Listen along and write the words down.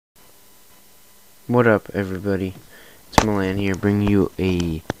What up, everybody? It's Mw3 here, bringing you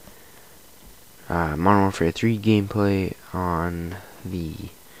a Modern Warfare 3 gameplay on the,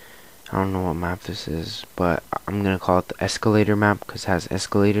 I don't know what map this is, but I'm gonna call it the escalator map because it has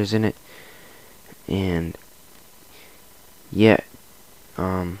escalators in it. And yeah,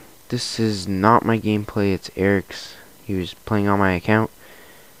 this is not my gameplay, it's Eric's. He was playing on my account.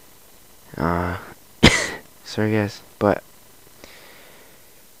 Sorry guys, but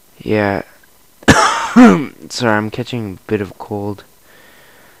yeah. Sorry, I'm catching a bit of a cold.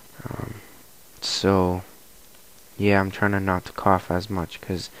 So yeah, I'm trying to not to cough as much,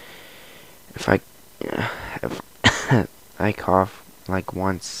 because if I cough like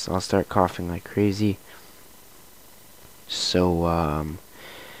once, I'll start coughing like crazy. So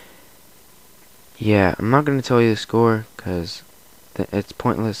yeah, I'm not gonna tell you the score because it's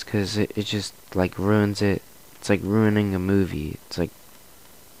pointless, because it just like ruins it. It's like ruining a movie. It's like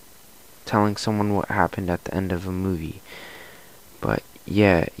telling someone what happened at the end of a movie. But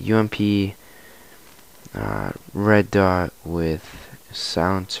yeah, UMP, red dot with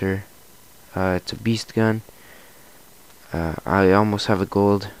silencer. It's a beast gun. I almost have a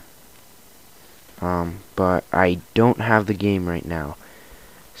gold, but I don't have the game right now.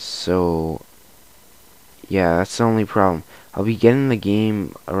 So yeah, that's the only problem. I'll be getting the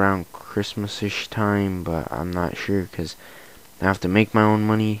game around Christmas-ish time, but I'm not sure because I have to make my own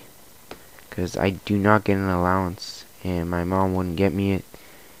money, because I do not get an allowance, and my mom wouldn't get me it,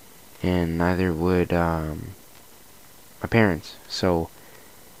 and neither would my parents. So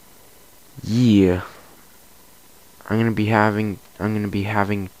yeah, I'm gonna be having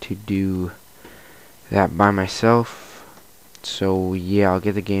to do that by myself. So yeah, I'll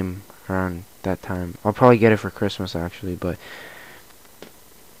get the game around that time. I'll probably get it for Christmas actually, but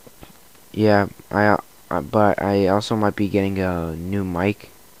yeah, but I also might be getting a new mic,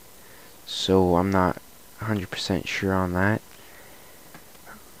 so I'm not 100% sure on that.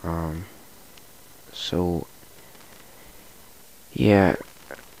 So yeah,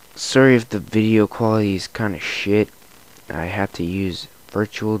 sorry if the video quality is kind of shit. I had to use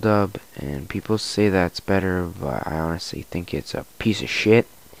virtual dub, and people say that's better, but I honestly think it's a piece of shit,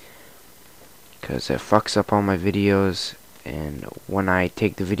 because it fucks up all my videos, and when I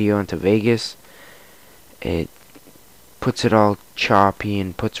take the video into Vegas, it puts it all choppy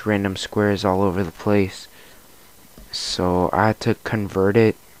and puts random squares all over the place. So I had to convert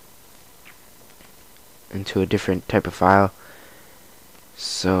it into a different type of file.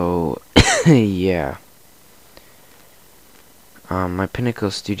 So yeah. My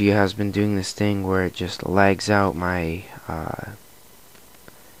Pinacle studio has been doing this thing where it just lags out my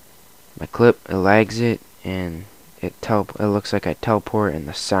my clip. It lags it, and it looks like I teleport, and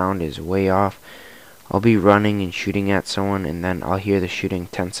the sound is way off. I'll be running and shooting at someone, and then I'll hear the shooting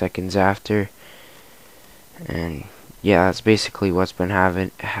 10 seconds after. And yeah, that's basically what's been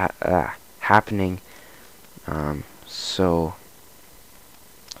happening. So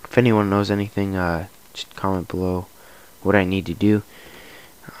if anyone knows anything, just comment below what I need to do.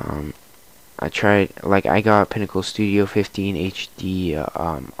 I tried, like, I got Pinacle Studio 15 HD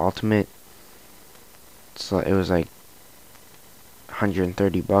Ultimate. So it was like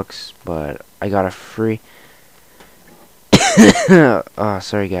 $130, but I got it free. Oh,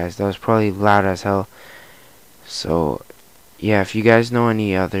 sorry guys, that was probably loud as hell. So yeah, if you guys know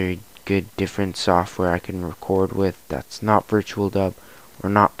any other good different software I can record with that's not virtual dub or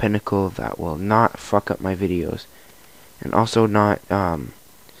not Pinacle, that will not fuck up my videos, and also not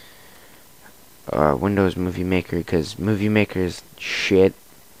Windows Movie Maker, because Movie Maker is shit,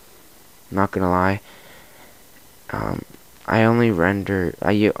 not gonna lie. I only render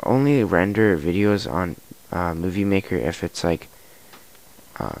videos on Movie Maker if it's like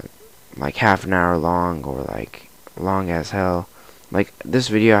half an hour long, or like long as hell. Like this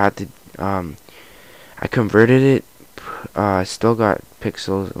video, I had to I converted it, still got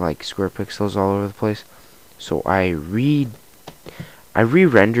pixels, like square pixels all over the place, so I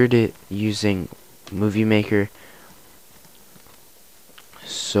re-rendered it using Movie Maker.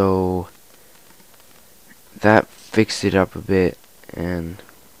 So that fixed it up a bit, and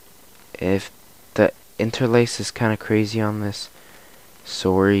if the interlace is kind of crazy on this,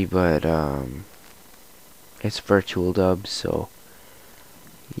 sorry, but it's virtual dub, so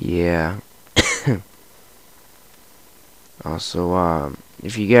yeah. Also,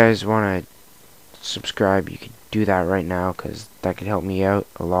 if you guys want to subscribe, you could do that right now, because that could help me out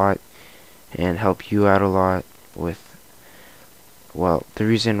a lot and help you out a lot with, well, the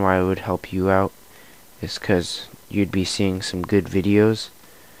reason why it would help you out is because you'd be seeing some good videos,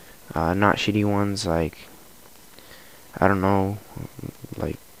 not shitty ones like, I don't know,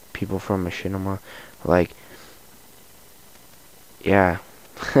 like people from Machinima. Like, yeah.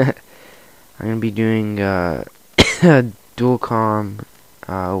 I'm gonna be doing dual com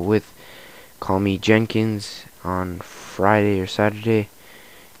with Call Me Jenkins on Friday or Saturday,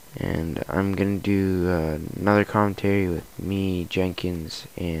 and I'm gonna do another commentary with me, Jenkins,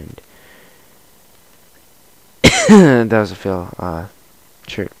 and that was a fail.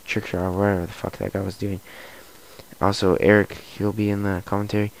 Trick shot or whatever the fuck that guy was doing. Also, Eric, he'll be in the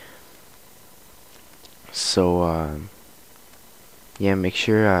commentary. So yeah, make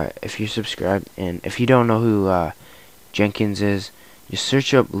sure if you subscribe, and if you don't know who Jenkins is, just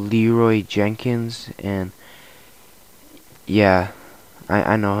search up Leroy Jenkins, and yeah,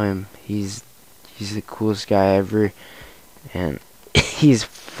 I know him. He's the coolest guy ever, and he's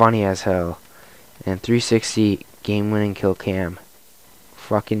funny as hell. And 360 game-winning kill cam,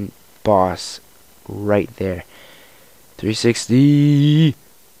 fucking boss, right there. 360,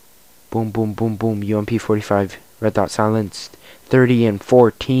 boom, boom, boom, boom. UMP 45, red dot silenced. 30 and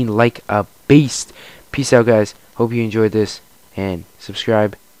 14 like a beast. Peace out, guys. Hope you enjoyed this, and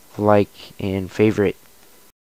subscribe, like, and favorite.